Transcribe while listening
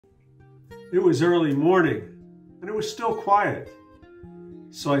It was early morning, and it was still quiet,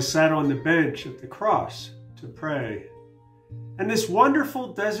 so I sat on the bench at the cross to pray. And this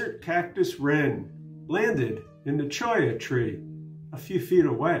wonderful desert cactus wren landed in the cholla tree a few feet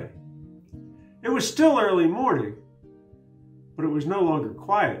away. It was still early morning, but it was no longer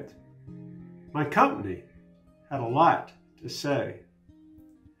quiet. My company had a lot to say.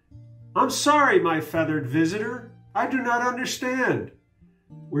 "I'm sorry, my feathered visitor. I do not understand.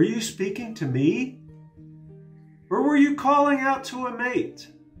 Were you speaking to me? Or were you calling out to a mate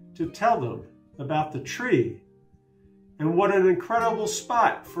to tell them about the tree and what an incredible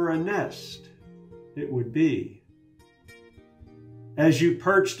spot for a nest it would be? As you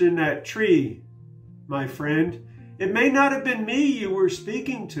perched in that tree, my friend, it may not have been me you were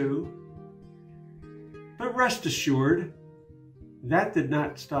speaking to, but rest assured, that did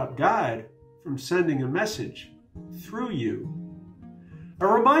not stop God from sending a message through you. A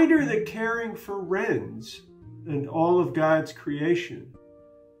reminder that caring for wrens and all of God's creation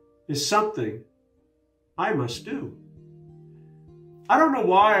is something I must do. I don't know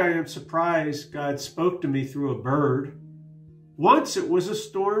why I am surprised God spoke to me through a bird. Once it was a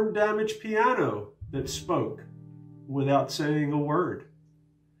storm-damaged piano that spoke without saying a word.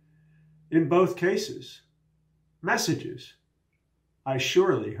 In both cases, messages I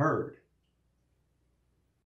surely heard.